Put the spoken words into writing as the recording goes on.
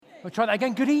We'll try that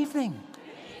again. Good evening.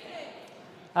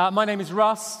 My name is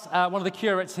Russ, one of the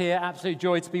curates here. Absolute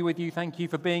joy to be with you. Thank you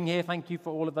for being here. Thank you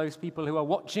for all of those people who are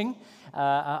watching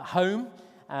at home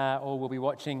or will be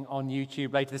watching on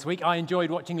YouTube later this week. I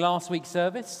enjoyed watching last week's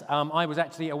service. I was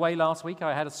actually away last week.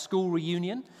 I had a school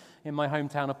reunion in my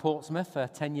hometown of Portsmouth,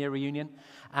 a 10-year reunion.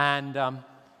 And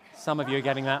some of you are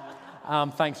getting that.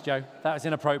 Thanks, Joe. That was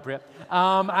inappropriate.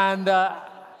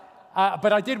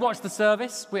 But I did watch the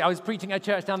service. I was preaching at a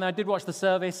church down there. I did watch the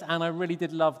service, and I really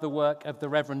did love the work of the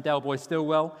Reverend Delboy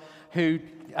Stillwell, who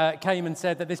came and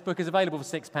said that this book is available for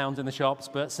 £6 in the shops,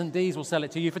 but St. D's will sell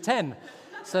it to you for 10.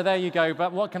 So there you go.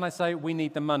 But what can I say? We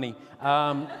need the money.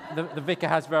 The vicar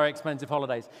has very expensive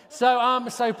holidays.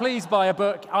 So please buy a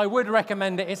book. I would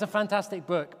recommend it. It's a fantastic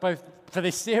book, both for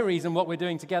this series and what we're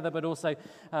doing together, but also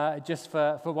just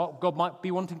for what God might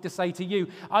be wanting to say to you.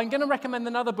 I'm going to recommend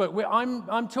another book.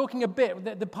 I'm talking a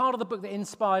bit, the part of the book that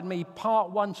inspired me,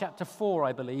 part 1, chapter 4,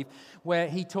 I believe, where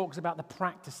he talks about the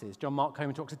practices. John Mark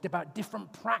Comer talks about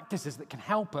different practices that can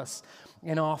help us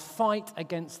in our fight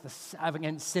against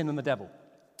sin and the devil.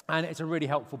 And it's a really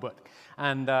helpful book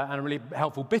and a really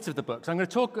helpful bit of the book. So I'm going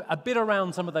to talk a bit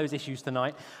around some of those issues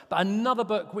tonight. But another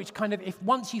book which kind of,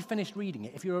 once you've finished reading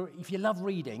it, if you love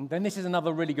reading, then this is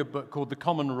another really good book called The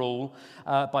Common Rule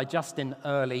by Justin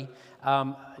Earley.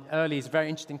 Earley is a very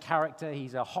interesting character.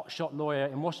 He's a hotshot lawyer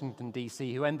in Washington,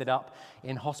 D.C., who ended up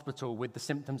in hospital with the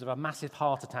symptoms of a massive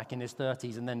heart attack in his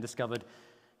 30s and then discovered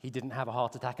he didn't have a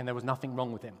heart attack and there was nothing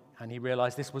wrong with him. And he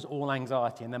realized this was all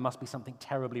anxiety and there must be something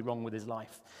terribly wrong with his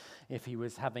life if he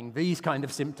was having these kind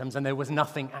of symptoms and there was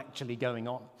nothing actually going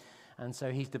on. And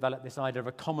so he's developed this idea of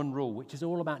a common rule, which is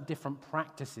all about different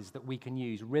practices that we can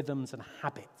use, rhythms and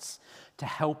habits, to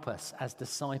help us as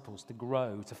disciples to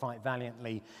grow, to fight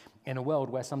valiantly in a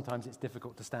world where sometimes it's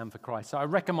difficult to stand for Christ. So I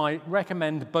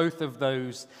recommend both of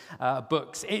those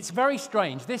books. It's very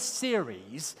strange. This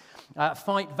series,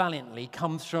 Fight Valiantly,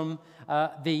 comes from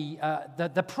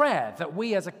the prayer that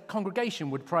we as a congregation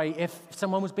would pray if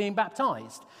someone was being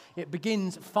baptized. It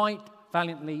begins, fight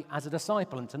valiantly as a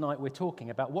disciple, and tonight we're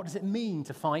talking about what does it mean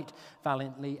to fight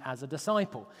valiantly as a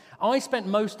disciple. I spent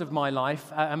most of my life,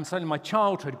 certainly my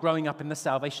childhood, growing up in the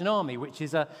Salvation Army, which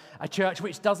is a church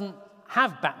which doesn't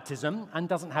have baptism and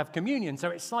doesn't have communion,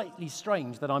 so it's slightly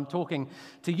strange that I'm talking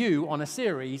to you on a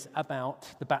series about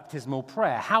the baptismal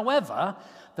prayer. However,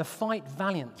 the fight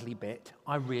valiantly bit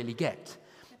I really get,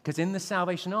 because in the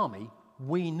Salvation Army,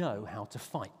 we know how to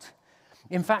fight.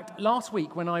 In fact, last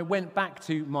week when I went back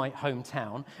to my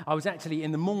hometown, I was actually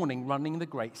in the morning running the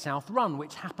Great South Run,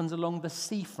 which happens along the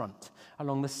seafront,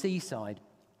 along the seaside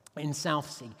in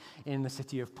Southsea, in the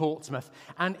city of Portsmouth.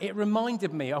 And it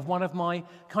reminded me of one of my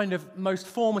kind of most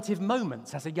formative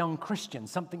moments as a young Christian,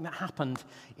 something that happened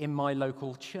in my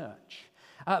local church.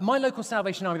 My local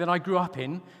Salvation Army that I grew up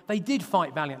in, they did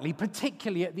fight valiantly,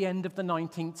 particularly at the end of the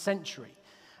 19th century.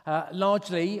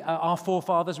 Largely, our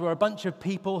forefathers were a bunch of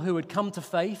people who had come to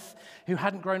faith, who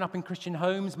hadn't grown up in Christian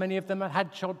homes. Many of them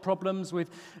had problems with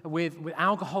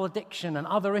alcohol addiction and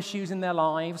other issues in their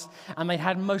lives, and they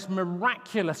had most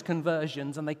miraculous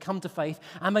conversions, and they come to faith,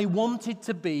 and they wanted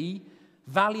to be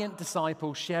valiant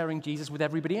disciples sharing Jesus with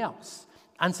everybody else.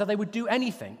 And so they would do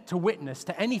anything to witness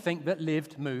to anything that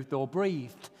lived, moved, or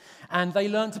breathed. And they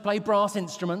learned to play brass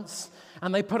instruments,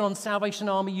 and they put on Salvation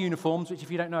Army uniforms, which, if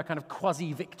you don't know, are kind of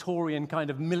quasi-Victorian kind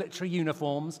of military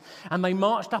uniforms, and they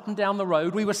marched up and down the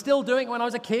road. We were still doing it when I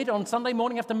was a kid. On Sunday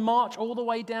morning, you have to march all the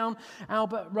way down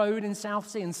Albert Road in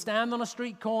Southsea and stand on a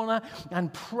street corner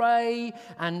and pray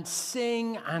and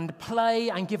sing and play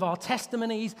and give our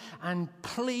testimonies, and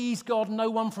please, God, no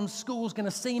one from school's going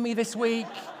to see me this week.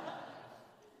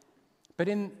 But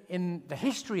in the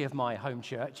history of my home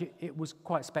church, it was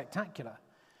quite spectacular,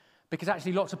 because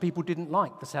actually lots of people didn't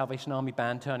like the Salvation Army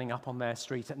band turning up on their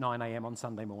street at 9 a.m. on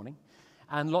Sunday morning,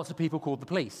 and lots of people called the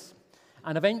police.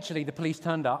 And eventually the police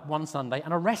turned up one Sunday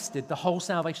and arrested the whole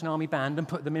Salvation Army band and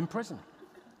put them in prison.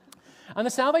 And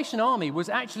the Salvation Army was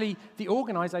actually the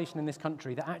organization in this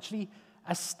country that actually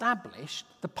established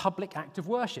the public act of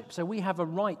worship. So we have a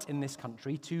right in this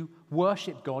country to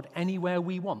worship God anywhere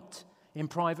we want, in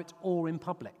private or in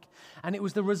public. And it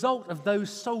was the result of those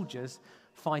soldiers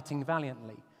fighting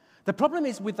valiantly. The problem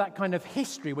is with that kind of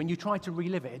history, when you try to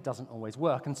relive it, it doesn't always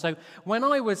work. And so when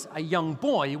I was a young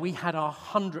boy, we had our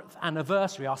 100th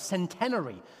anniversary, our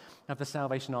centenary of the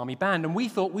Salvation Army band, and we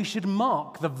thought we should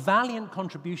mark the valiant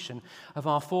contribution of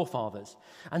our forefathers.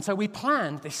 And so we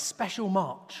planned this special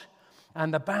march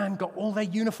And the band got all their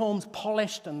uniforms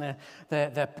polished and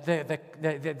their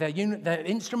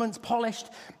instruments polished.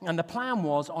 And the plan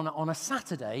was on a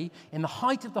Saturday, in the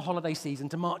height of the holiday season,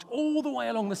 to march all the way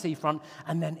along the seafront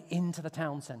and then into the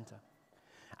town centre.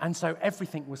 And so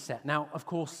everything was set. Now, of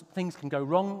course, things can go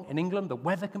wrong in England. The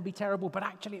weather can be terrible, but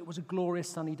actually it was a glorious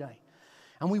sunny day.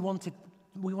 And we wanted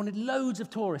loads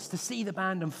of tourists to see the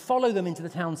band and follow them into the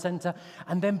town centre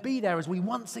and then be there as we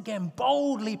once again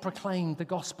boldly proclaimed the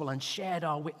gospel and shared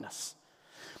our witness.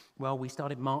 Well, we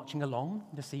started marching along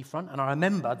the seafront, and I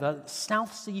remember the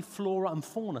South Sea Flora and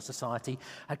Fauna Society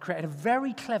had created a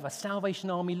very clever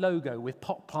Salvation Army logo with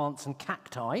pot plants and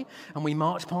cacti, and we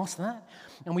marched past that,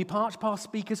 and we marched past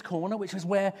Speaker's Corner, which was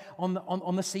where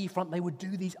on the seafront they would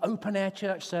do these open-air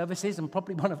church services, and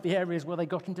probably one of the areas where they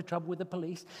got into trouble with the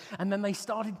police, and then they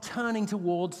started turning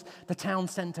towards the town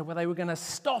centre, where they were going to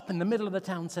stop in the middle of the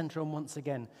town centre, and once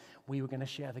again we were going to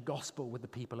share the gospel with the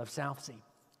people of Southsea.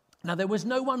 Now, there was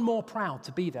no one more proud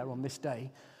to be there on this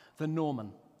day than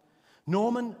Norman.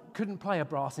 Norman couldn't play a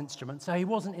brass instrument, so he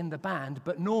wasn't in the band,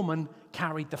 but Norman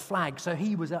carried the flag, so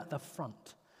he was at the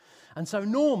front. And so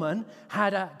Norman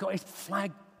had got his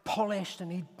flag polished,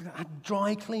 and he had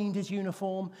dry cleaned his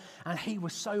uniform, and he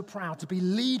was so proud to be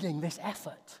leading this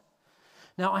effort.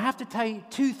 Now, I have to tell you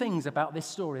two things about this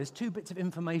story. There's two bits of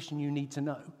information you need to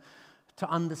know to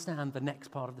understand the next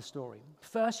part of the story.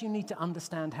 First, you need to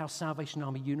understand how Salvation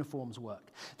Army uniforms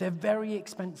work. They're very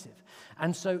expensive.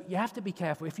 And so you have to be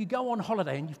careful. If you go on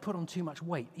holiday and you've put on too much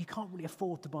weight, you can't really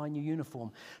afford to buy a new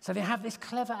uniform. So they have this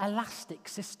clever elastic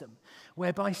system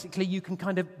where basically you can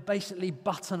kind of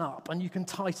button up and you can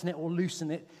tighten it or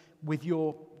loosen it with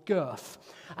your girth.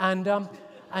 And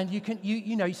you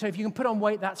can, so if you can put on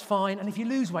weight, that's fine. And if you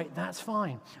lose weight, that's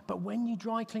fine. But when you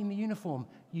dry clean the uniform,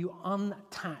 you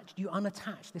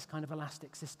unattach this kind of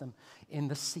elastic system in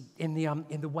the seat, in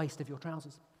the waist of your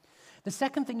trousers. The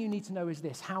second thing you need to know is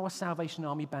this: how a Salvation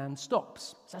Army band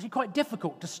stops. It's actually quite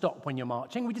difficult to stop when you're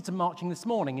marching. We did some marching this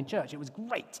morning in church. It was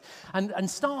great.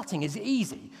 And starting is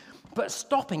easy, but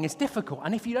stopping is difficult.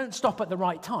 And if you don't stop at the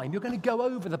right time, you're going to go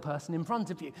over the person in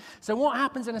front of you. So what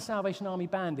happens in a Salvation Army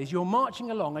band is you're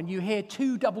marching along and you hear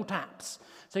two double taps.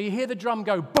 So you hear the drum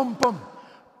go boom, boom,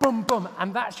 boom, boom,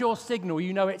 and that's your signal.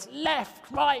 You know it's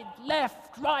left, right,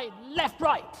 left, right, left,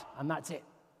 right, and that's it.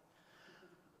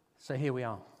 So here we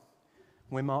are.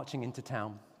 We're marching into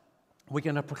town. We're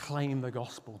going to proclaim the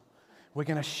gospel. We're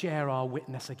going to share our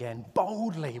witness again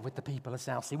boldly with the people of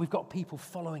Southsea. We've got people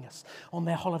following us on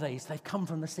their holidays. They've come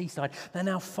from the seaside. They're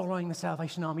now following the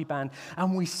Salvation Army band.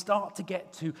 And we start to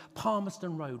get to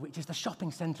Palmerston Road, which is the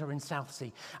shopping centre in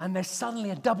Southsea. And there's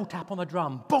suddenly a double tap on the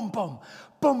drum. Boom, boom,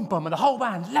 boom, boom. And the whole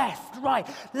band, left, right,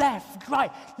 left,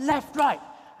 right, left, right.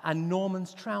 And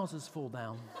Norman's trousers fall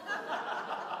down.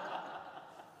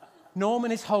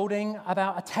 Norman is holding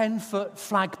about a 10-foot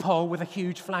flagpole with a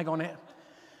huge flag on it.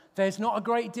 There's not a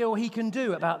great deal he can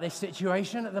do about this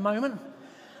situation at the moment.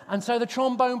 And so the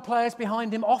trombone players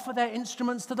behind him offer their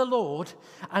instruments to the Lord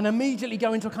and immediately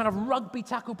go into a kind of rugby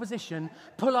tackle position,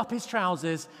 pull up his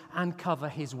trousers, and cover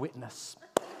his witness.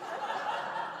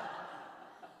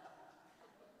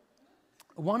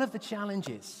 One of the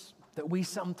challenges that we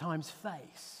sometimes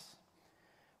face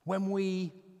when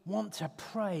we want to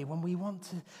pray, when we want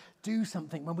to do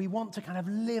something, when we want to kind of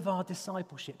live our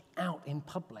discipleship out in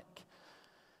public,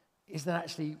 is that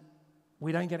actually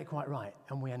we don't get it quite right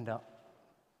and we end up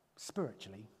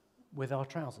spiritually with our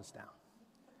trousers down.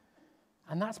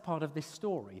 And that's part of this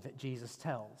story that Jesus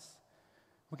tells.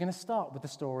 We're going to start with the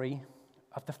story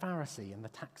of the Pharisee and the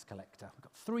tax collector. We've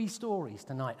got 3 stories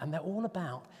tonight, and they're all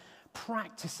about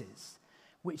practices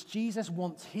which Jesus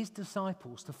wants his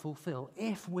disciples to fulfill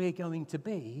if we're going to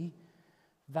be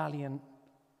valiant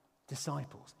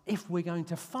disciples, if we're going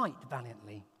to fight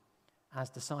valiantly as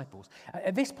disciples.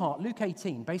 At this part, Luke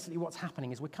 18, basically what's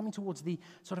happening is we're coming towards the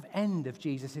sort of end of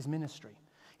Jesus' ministry.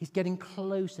 He's getting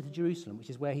closer to Jerusalem, which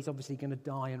is where he's obviously going to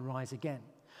die and rise again.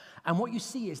 And what you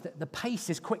see is that the pace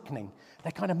is quickening.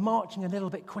 They're kind of marching a little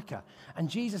bit quicker. And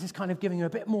Jesus is kind of giving a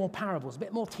bit more parables, a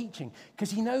bit more teaching,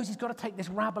 because he knows he's got to take this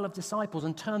rabble of disciples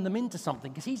and turn them into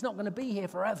something, because he's not going to be here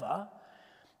forever.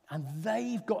 And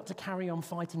they've got to carry on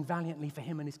fighting valiantly for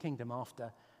him and his kingdom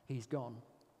after he's gone.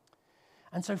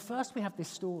 And so first we have this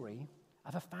story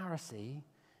of a Pharisee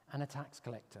and a tax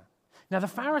collector. Now the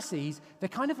Pharisees, they're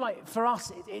kind of like, for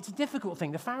us, it's a difficult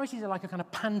thing. The Pharisees are like a kind of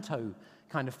panto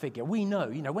kind of figure. We know,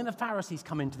 when the Pharisees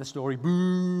come into the story,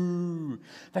 boo,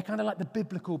 they're kind of like the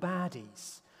biblical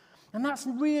baddies. And that's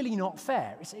really not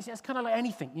fair. It's kind of like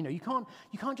anything, you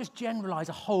can't just generalize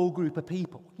a whole group of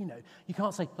people. You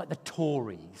can't say like the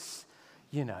Tories,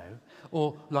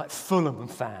 or like Fulham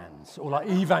fans, or like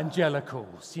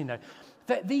evangelicals,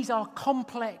 These are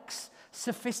complex,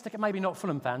 sophisticated, maybe not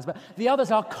Fulham fans, but the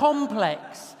others are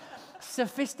complex,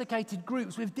 sophisticated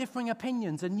groups with differing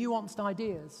opinions and nuanced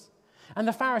ideas. And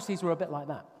the Pharisees were a bit like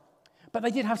that. But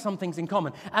they did have some things in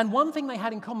common. And one thing they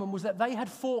had in common was that they had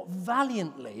fought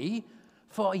valiantly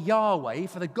for Yahweh,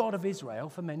 for the God of Israel,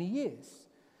 for many years.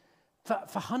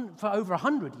 For over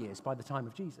 100 years by the time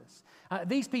of Jesus.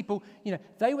 These people,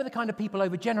 they were the kind of people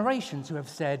over generations who have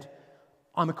said,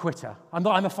 I'm a quitter. I'm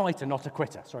a fighter, not a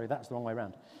quitter. Sorry, that's the wrong way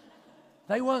around.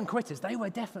 They weren't quitters. They were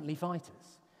definitely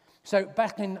fighters. So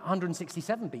back in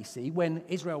 167 BC, when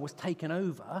Israel was taken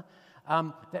over,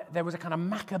 there was a kind of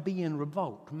Maccabean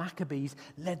revolt. Maccabees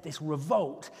led this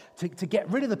revolt to get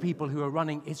rid of the people who were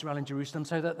running Israel and Jerusalem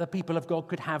so that the people of God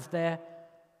could have their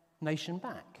nation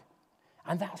back.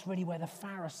 And that's really where the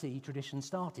Pharisee tradition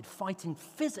started, fighting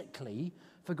physically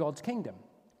for God's kingdom.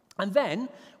 And then,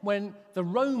 when the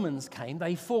Romans came,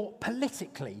 they fought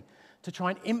politically to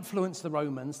try and influence the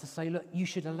Romans to say, look, you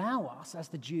should allow us as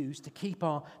the Jews to keep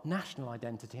our national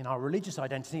identity and our religious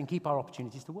identity and keep our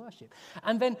opportunities to worship.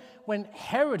 And then when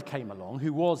Herod came along,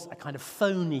 who was a kind of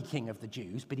phony king of the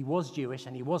Jews, but he was Jewish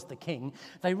and he was the king,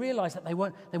 they realized that they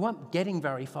weren't getting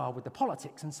very far with the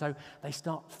politics, and so they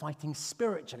start fighting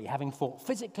spiritually. Having fought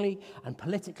physically and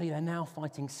politically, they're now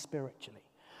fighting spiritually.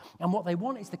 And what they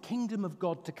want is the kingdom of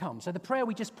God to come. So the prayer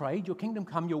we just prayed, your kingdom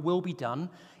come, your will be done,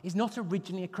 is not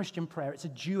originally a Christian prayer. It's a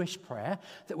Jewish prayer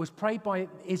that was prayed by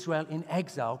Israel in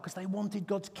exile because they wanted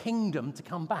God's kingdom to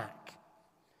come back.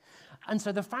 And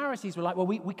so the Pharisees were like, well,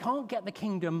 we can't get the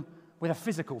kingdom with a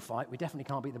physical fight. We definitely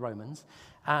can't beat the Romans.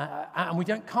 And we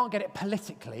can't get it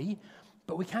politically,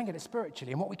 but we can get it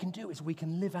spiritually. And what we can do is we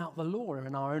can live out the law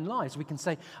in our own lives. We can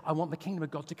say, I want the kingdom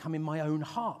of God to come in my own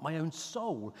heart, my own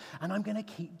soul, and I'm going to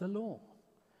keep the law.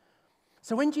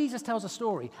 So when Jesus tells a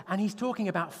story and he's talking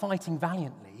about fighting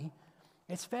valiantly,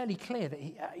 it's fairly clear that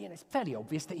it's fairly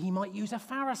obvious that he might use a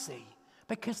Pharisee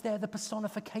because they're the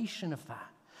personification of that.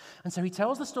 And so he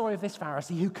tells the story of this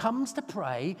Pharisee who comes to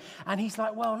pray, and he's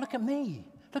like, well, look at me,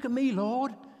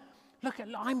 Lord.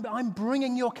 I'm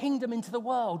bringing your kingdom into the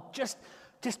world. Just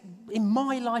in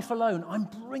my life alone, I'm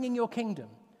bringing your kingdom.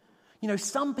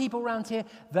 Some people around here,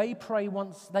 they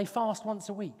fast once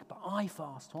a week, but I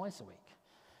fast twice a week.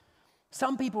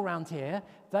 Some people around here,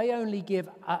 they only give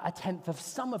a tenth of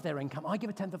some of their income. I give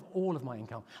a tenth of all of my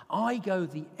income. I go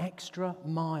the extra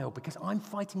mile because I'm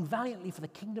fighting valiantly for the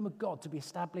kingdom of God to be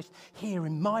established here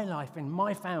in my life, in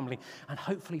my family, and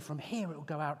hopefully from here it will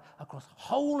go out across the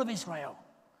whole of Israel.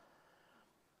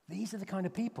 These are the kind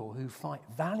of people who fight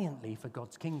valiantly for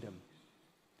God's kingdom.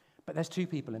 But there's two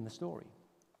people in the story.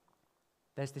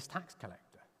 There's this tax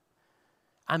collector.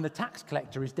 And the tax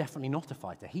collector is definitely not a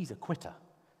fighter. He's a quitter.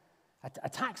 A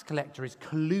tax collector is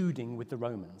colluding with the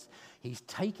Romans. He's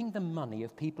taking the money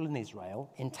of people in Israel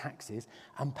in taxes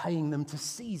and paying them to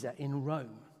Caesar in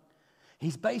Rome.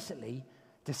 He's basically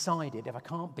decided, if I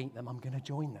can't beat them, I'm going to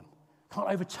join them. Can't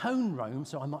overturn Rome,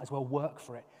 so I might as well work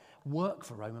for it. Work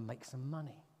for Rome and make some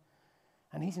money.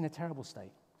 And he's in a terrible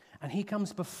state. And he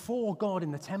comes before God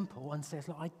in the temple and says,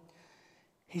 look,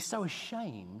 he's so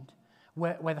ashamed.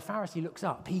 Where the Pharisee looks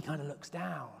up, he kind of looks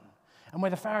down. And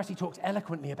where the Pharisee talks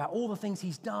eloquently about all the things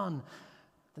he's done,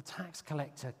 the tax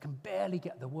collector can barely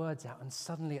get the words out. And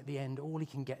suddenly at the end, all he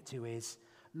can get to is,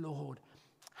 Lord,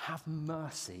 have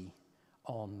mercy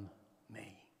on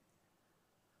me.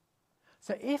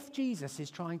 So if Jesus is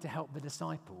trying to help the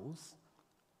disciples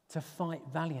to fight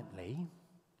valiantly,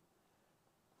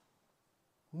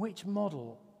 which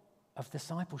model of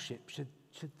discipleship should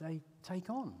they take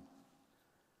on?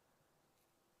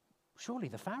 Surely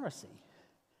the Pharisee.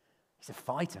 He's a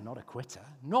fighter, not a quitter.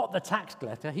 Not the tax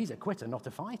collector. He's a quitter, not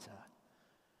a fighter.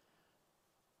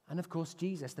 And of course,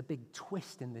 Jesus, the big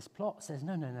twist in this plot, says,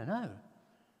 no.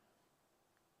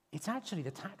 It's actually the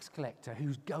tax collector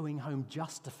who's going home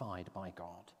justified by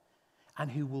God and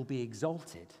who will be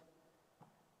exalted.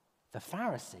 The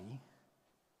Pharisee,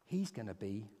 he's going to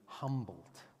be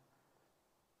humbled.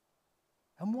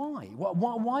 And why?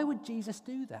 Why would Jesus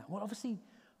do that? Well, obviously,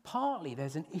 partly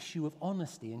there's an issue of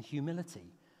honesty and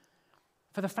humility.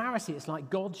 For the Pharisee, it's like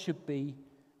God should be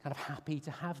kind of happy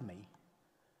to have me.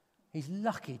 He's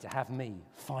lucky to have me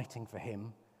fighting for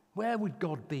him. Where would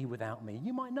God be without me?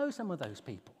 You might know some of those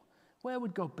people. Where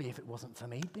would God be if it wasn't for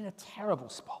me? He'd be in a terrible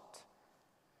spot.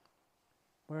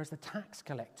 Whereas the tax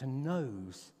collector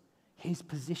knows his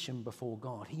position before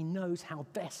God. He knows how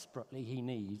desperately he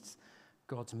needs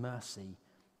God's mercy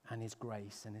and his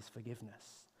grace and his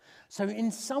forgiveness. So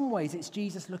in some ways, it's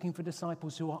Jesus looking for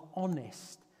disciples who are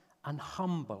honest and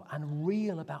humble and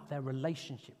real about their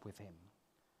relationship with him.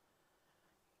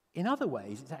 In other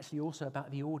ways, it's actually also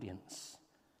about the audience.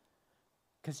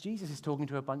 Because Jesus is talking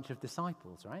to a bunch of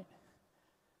disciples, right?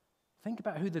 Think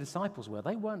about who the disciples were.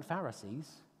 They weren't Pharisees.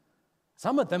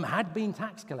 Some of them had been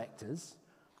tax collectors.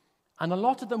 And a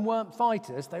lot of them weren't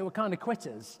fighters. They were kind of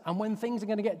quitters. And when things are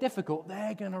going to get difficult,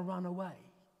 they're going to run away.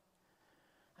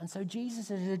 And so Jesus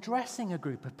is addressing a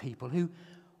group of people who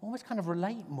almost kind of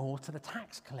relate more to the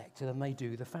tax collector than they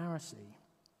do the Pharisee.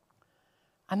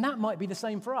 And that might be the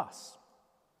same for us.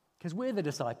 Because we're the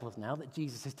disciples now that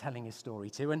Jesus is telling his story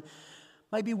to. And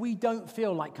maybe we don't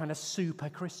feel like kind of super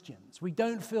Christians. We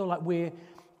don't feel like we're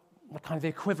kind of the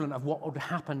equivalent of what would have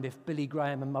happened if Billy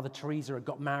Graham and Mother Teresa had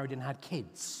got married and had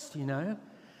kids, you know?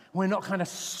 We're not kind of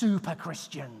super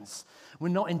Christians. We're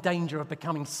not in danger of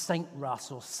becoming Saint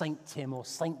Russ or Saint Tim or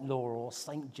Saint Laura or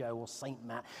Saint Joe or Saint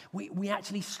Matt. We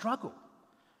actually struggle.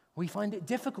 We find it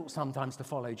difficult sometimes to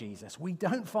follow Jesus. We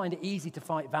don't find it easy to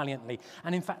fight valiantly.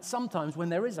 And in fact, sometimes when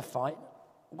there is a fight,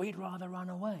 we'd rather run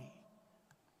away.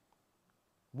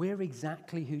 We're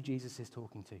exactly who Jesus is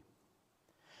talking to.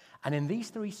 And in these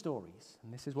three stories,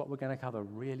 and this is what we're going to cover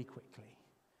really quickly,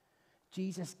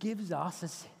 Jesus gives us,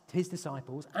 as his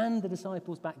disciples and the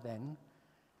disciples back then,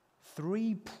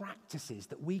 three practices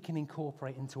that we can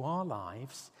incorporate into our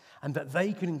lives and that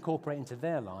they can incorporate into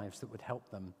their lives that would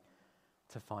help them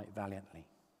to fight valiantly.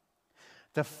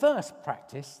 The first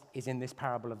practice is in this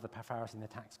parable of the Pharisee and the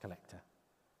tax collector,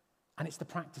 and it's the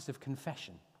practice of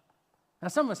confession. Now,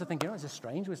 some of us are thinking, oh, this is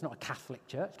strange. It's not a Catholic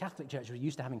church. Catholic church are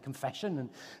used to having confession, and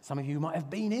some of you might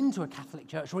have been into a Catholic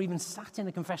church or even sat in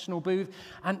a confessional booth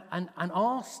and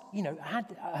asked,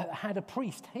 had a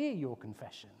priest hear your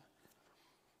confession.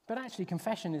 But actually,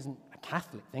 confession isn't a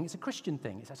Catholic thing. It's a Christian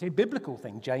thing. It's actually a biblical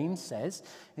thing. James says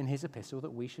in his epistle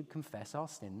that we should confess our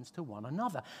sins to one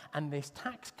another. And this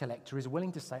tax collector is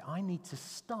willing to say, I need to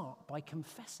start by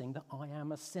confessing that I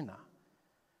am a sinner.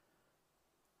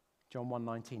 John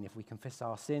 1:19, if we confess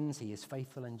our sins, he is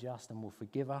faithful and just and will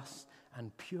forgive us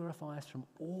and purify us from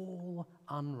all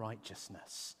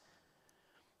unrighteousness.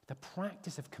 The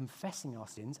practice of confessing our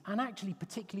sins, and actually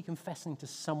particularly confessing to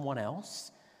someone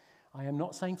else. I am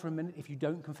not saying for a minute if you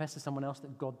don't confess to someone else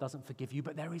that God doesn't forgive you,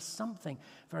 but there is something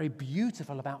very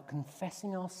beautiful about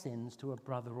confessing our sins to a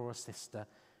brother or a sister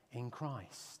in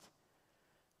Christ.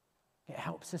 It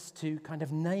helps us to kind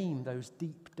of name those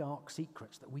deep, dark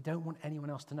secrets that we don't want anyone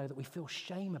else to know, that we feel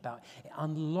shame about. It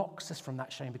unlocks us from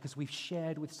that shame because we've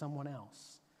shared with someone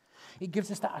else. It gives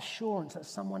us that assurance that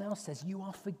someone else says, you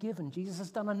are forgiven. Jesus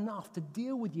has done enough to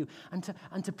deal with you and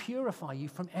to purify you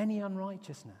from any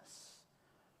unrighteousness.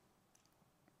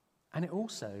 And it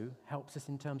also helps us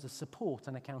in terms of support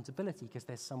and accountability because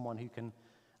there's someone who can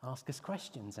ask us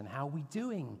questions and how are we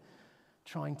doing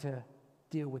trying to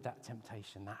deal with that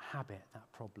temptation, that habit,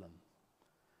 that problem.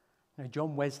 You know,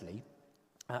 John Wesley,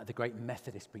 the great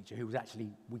Methodist preacher who was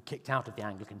actually, we kicked out of the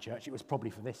Anglican Church, it was probably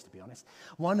for this, to be honest.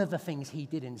 One of the things he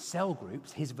did in cell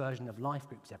groups, his version of life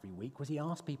groups every week, was he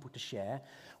asked people to share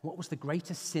what was the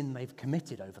greatest sin they've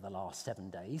committed over the last 7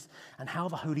 days and how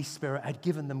the Holy Spirit had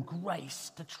given them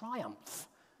grace to triumph.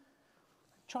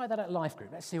 Try that at life group.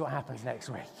 Let's see what happens next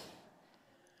week.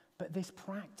 But this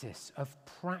practice of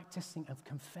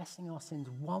confessing our sins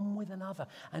one with another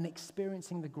and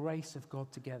experiencing the grace of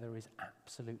God together is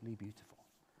absolutely beautiful.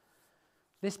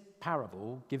 This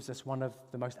parable gives us one of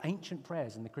the most ancient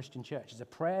prayers in the Christian church. It's a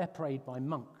prayer prayed by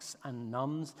monks and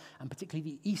nuns, and particularly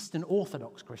the Eastern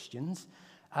Orthodox Christians,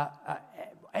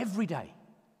 every day.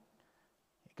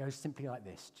 It goes simply like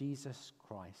this: Jesus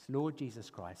Christ, Lord Jesus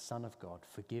Christ, Son of God,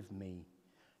 forgive me.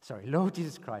 Lord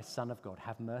Jesus Christ, Son of God,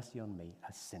 have mercy on me,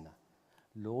 a sinner.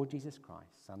 Lord Jesus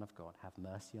Christ, Son of God, have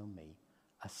mercy on me,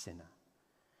 a sinner.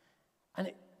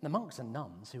 And the monks and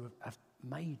nuns who have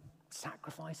made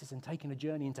sacrifices and taken a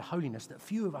journey into holiness that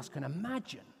few of us can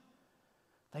imagine,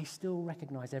 they still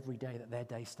recognize every day that their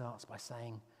day starts by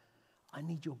saying, I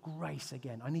need your grace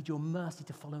again. I need your mercy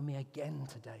to follow me again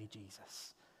today,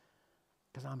 Jesus,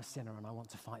 because I'm a sinner and I want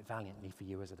to fight valiantly for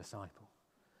you as a disciple.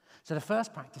 So the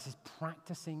first practice is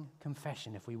practicing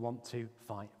confession if we want to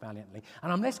fight valiantly.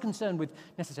 And I'm less concerned with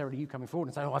necessarily you coming forward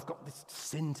and saying, I've got this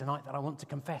sin tonight that I want to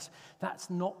confess.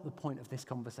 That's not the point of this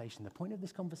conversation. The point of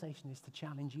this conversation is to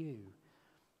challenge you.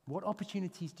 What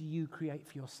opportunities do you create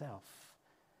for yourself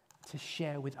to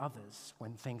share with others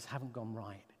when things haven't gone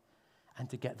right and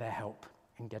to get their help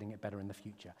in getting it better in the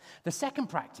future? The second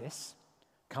practice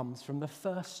comes from the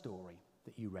first story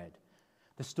that you read,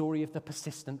 the story of the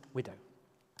persistent widow.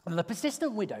 And the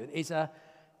persistent widow is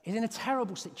in a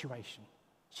terrible situation.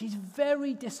 She's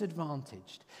very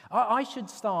disadvantaged. I should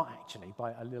start, actually,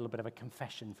 by a little bit of a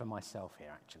confession for myself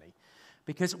here, actually,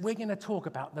 because we're going to talk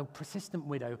about the persistent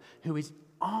widow who is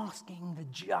asking the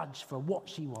judge for what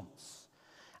she wants.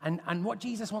 And what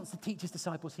Jesus wants to teach his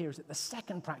disciples here is that the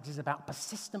second practice is about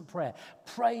persistent prayer,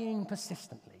 praying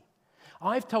persistently.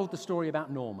 I've told the story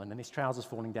about Norman and his trousers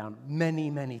falling down many,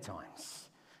 many times.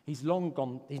 He's long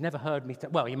gone, he's never heard me,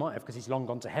 well, he might have because he's long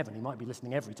gone to heaven. He might be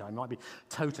listening every time. He might be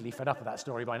totally fed up with that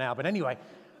story by now. But anyway,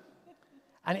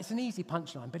 and it's an easy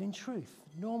punchline. But in truth,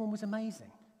 Norman was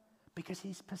amazing because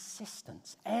his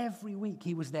persistence, every week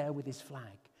he was there with his flag.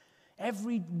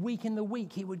 Every week in the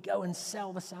week, he would go and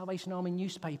sell the Salvation Army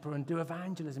newspaper and do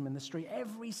evangelism in the street.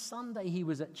 Every Sunday he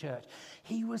was at church.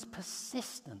 He was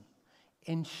persistent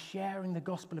in sharing the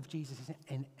gospel of Jesus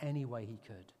in any way he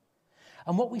could.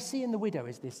 And what we see in the widow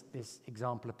is this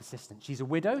example of persistence. She's a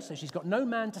widow, so she's got no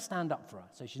man to stand up for her.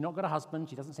 So she's not got a husband.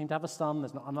 She doesn't seem to have a son.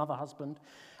 There's not another husband.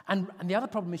 And the other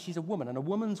problem is she's a woman, and a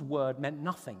woman's word meant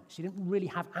nothing. She didn't really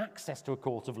have access to a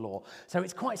court of law. So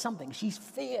it's quite something. She's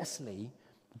fiercely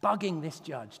bugging this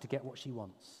judge to get what she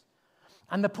wants.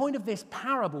 And the point of this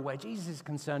parable where Jesus is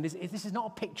concerned is this is not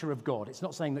a picture of God. It's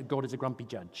not saying that God is a grumpy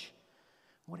judge.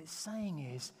 What it's saying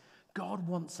is God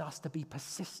wants us to be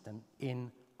persistent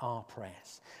in our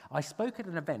prayers. I spoke at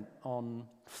an event on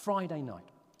Friday night,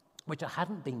 which I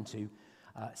hadn't been to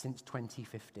since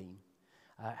 2015.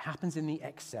 It happens in the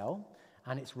Excel,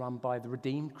 and it's run by the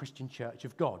Redeemed Christian Church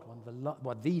of God, one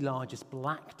of the largest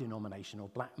black denomination or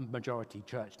black majority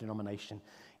church denomination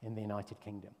in the United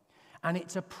Kingdom. And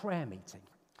it's a prayer meeting.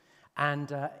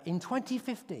 And in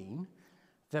 2015,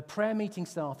 the prayer meeting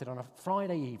started on a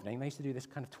Friday evening. They used to do this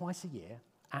kind of twice a year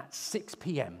at 6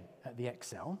 p.m. at the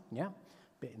Excel,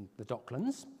 bit in the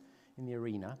Docklands, in the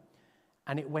arena.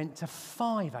 And it went to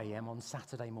 5 a.m. on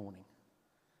Saturday morning.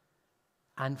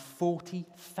 And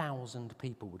 40,000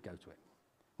 people would go to it.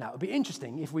 Now, it would be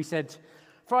interesting if we said,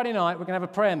 Friday night, we're going to have a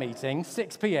prayer meeting,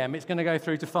 6 p.m., it's going to go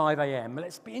through to 5 a.m.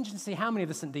 Let's be interested to see how many of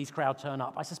the St. Dee's crowd turn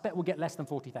up. I suspect we'll get less than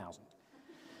 40,000.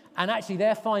 And actually,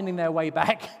 they're finding their way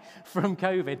back from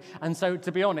COVID. And so,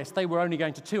 to be honest, they were only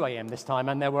going to 2 a.m. this time,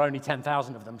 and there were only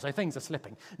 10,000 of them, so things are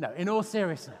slipping. No, in all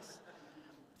seriousness,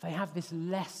 they have this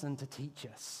lesson to teach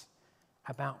us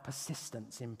about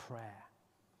persistence in prayer.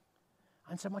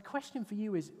 And so my question for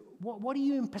you is, what are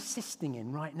you persisting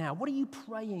in right now? What are you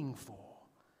praying for?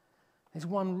 There's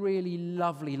one really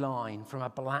lovely line from a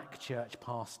black church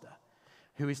pastor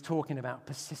who is talking about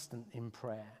persistent in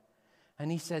prayer.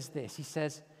 And he says this, he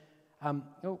says,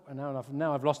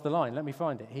 now I've lost the line, let me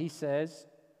find it. He says,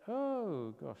 here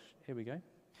we go.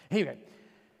 Here we go.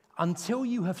 Until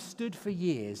you have stood for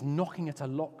years knocking at a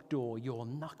locked door, your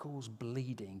knuckles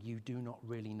bleeding, you do not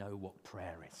really know what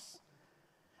prayer is.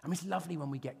 I mean, it's lovely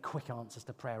when we get quick answers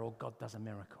to prayer or God does a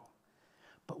miracle.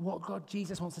 But what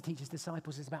Jesus wants to teach his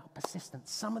disciples is about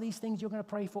persistence. Some of these things you're going to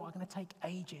pray for are going to take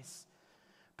ages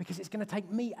because it's going to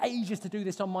take me ages to do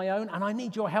this on my own, and I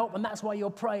need your help, and that's why you're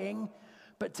praying.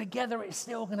 But together, it's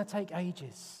still going to take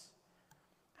ages.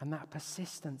 And that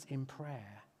persistence in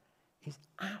prayer is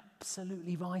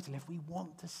absolutely vital if we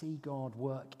want to see God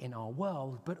work in our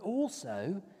world, but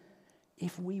also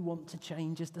if we want to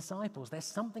change as disciples. There's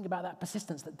something about that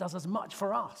persistence that does as much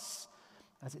for us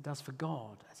as it does for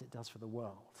God, as it does for the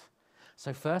world.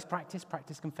 So first, practice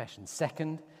confession.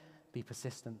 Second, be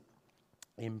persistent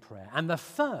in prayer. And the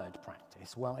third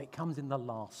practice, well, it comes in the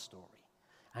last story,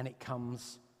 and it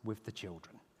comes with the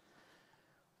children.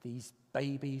 These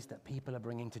babies that people are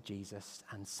bringing to Jesus,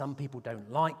 and some people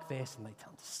don't like this, and they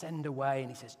tell them to send away. And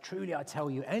he says, truly, I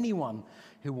tell you, anyone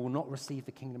who will not receive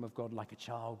the kingdom of God like a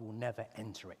child will never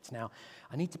enter it. Now,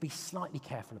 I need to be slightly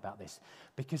careful about this,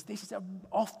 because this is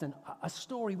often a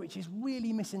story which is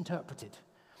really misinterpreted.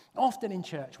 Often in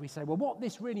church, we say, well, what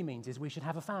this really means is we should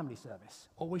have a family service,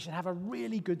 or we should have a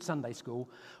really good Sunday school,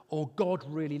 or God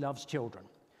really loves children.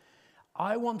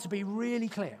 I want to be really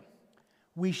clear.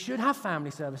 We should have family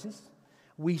services,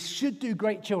 we should do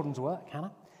great children's work,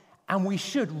 Hannah, and we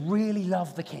should really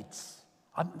love the kids.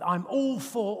 I'm all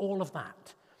for all of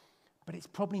that, but it's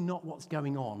probably not what's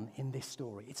going on in this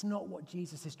story. It's not what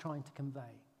Jesus is trying to convey.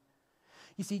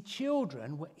 You see,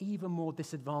 children were even more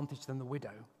disadvantaged than the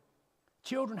widow.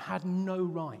 Children had no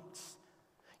rights.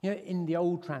 You know, in the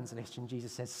old translation,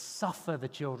 Jesus says, suffer the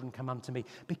children come unto me.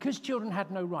 Because children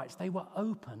had no rights, they were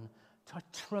open to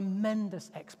tremendous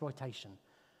exploitation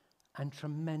and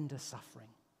tremendous suffering.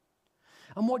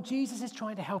 And what Jesus is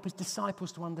trying to help his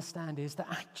disciples to understand is that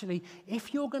actually,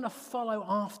 if you're going to follow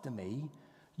after me,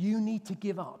 you need to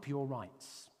give up your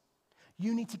rights.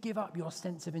 You need to give up your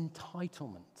sense of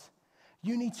entitlement.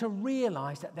 You need to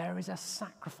realize that there is a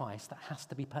sacrifice that has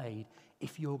to be paid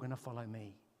if you're going to follow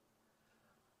me.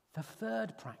 The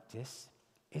third practice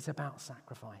is about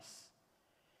sacrifice.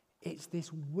 It's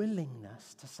this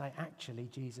willingness to say, actually,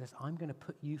 Jesus, I'm going to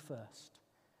put you first.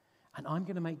 And I'm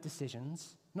going to make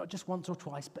decisions, not just once or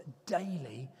twice, but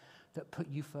daily, that put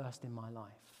you first in my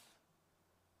life.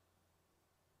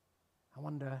 I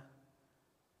wonder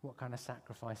what kind of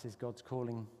sacrifices God's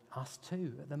calling us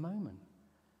to at the moment.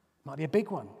 Might be a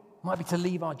big one. Might be to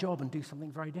leave our job and do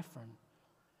something very different.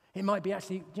 It might be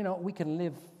actually, we can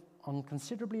live on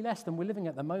considerably less than we're living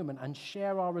at the moment and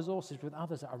share our resources with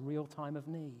others at a real time of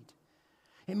need.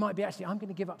 It might be actually, I'm going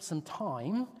to give up some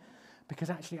time because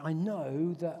actually I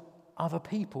know that other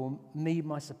people need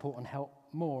my support and help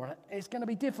more. It's going to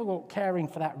be difficult caring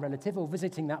for that relative or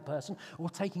visiting that person or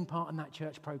taking part in that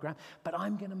church program, but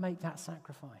I'm going to make that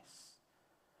sacrifice.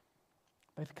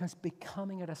 But because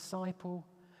becoming a disciple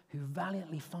who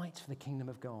valiantly fights for the kingdom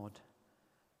of God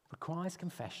requires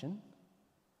confession,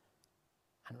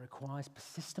 and it requires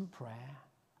persistent prayer,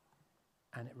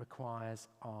 and it requires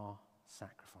our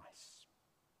sacrifice.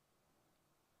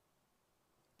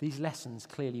 These lessons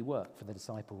clearly work for the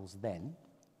disciples then,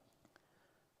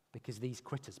 because these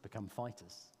critters become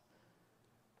fighters.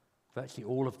 Virtually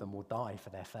all of them will die for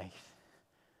their faith.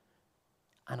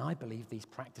 And I believe these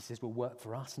practices will work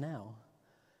for us now,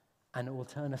 and it will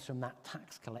turn us from that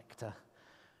tax collector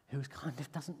who kind of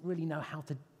doesn't really know how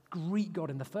to greet God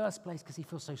in the first place because he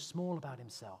feels so small about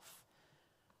himself,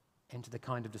 into the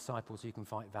kind of disciples who can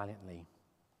fight valiantly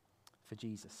for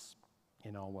Jesus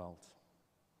in our world.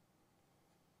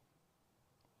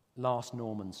 Last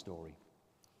Norman story.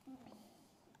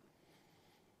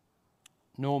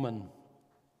 Norman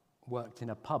worked in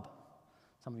a pub.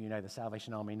 Some of you know the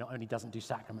Salvation Army not only doesn't do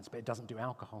sacraments, but it doesn't do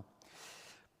alcohol.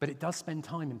 But it does spend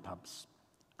time in pubs.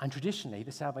 And traditionally,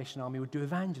 the Salvation Army would do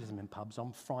evangelism in pubs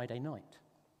on Friday night.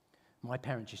 My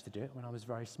parents used to do it when I was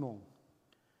very small.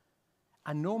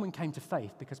 And Norman came to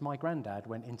faith because my granddad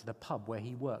went into the pub where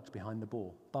he worked behind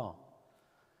the bar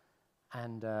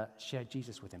and shared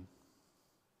Jesus with him.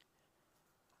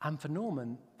 And for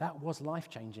Norman, that was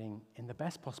life-changing in the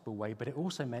best possible way, but it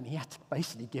also meant he had to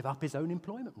basically give up his own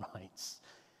employment rights.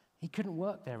 He couldn't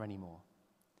work there anymore.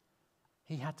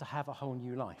 He had to have a whole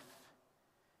new life.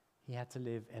 He had to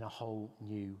live in a whole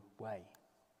new way.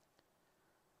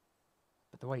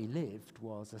 But the way he lived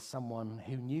was as someone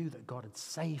who knew that God had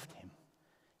saved him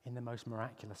in the most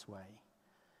miraculous way,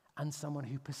 and someone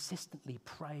who persistently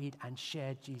prayed and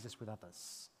shared Jesus with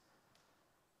others,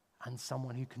 and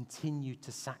someone who continued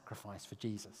to sacrifice for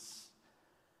Jesus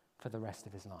for the rest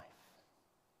of his life.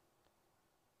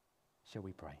 Shall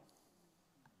we pray?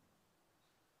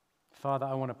 Father,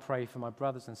 I want to pray for my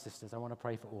brothers and sisters. I want to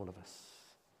pray for all of us.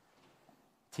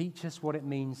 Teach us what it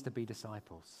means to be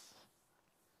disciples.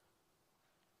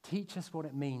 Teach us what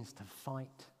it means to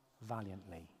fight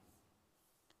valiantly.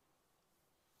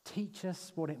 Teach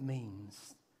us what it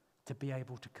means to be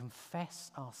able to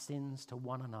confess our sins to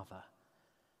one another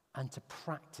and to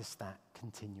practice that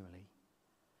continually.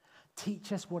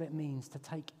 Teach us what it means to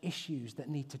take issues that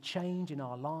need to change in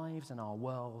our lives and our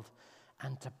world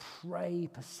and to pray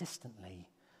persistently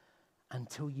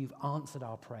until you've answered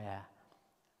our prayer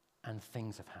and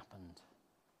things have happened.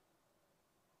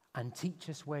 And teach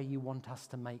us where you want us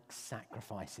to make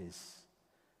sacrifices,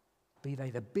 be they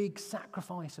the big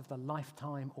sacrifice of the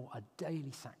lifetime or a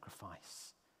daily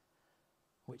sacrifice,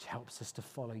 which helps us to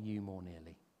follow you more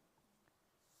nearly.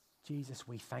 Jesus,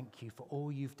 we thank you for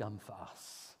all you've done for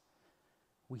us.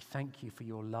 We thank you for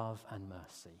your love and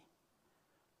mercy.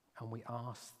 And we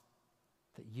ask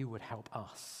that you would help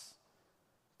us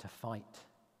to fight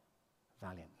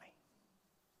valiantly.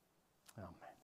 Amen.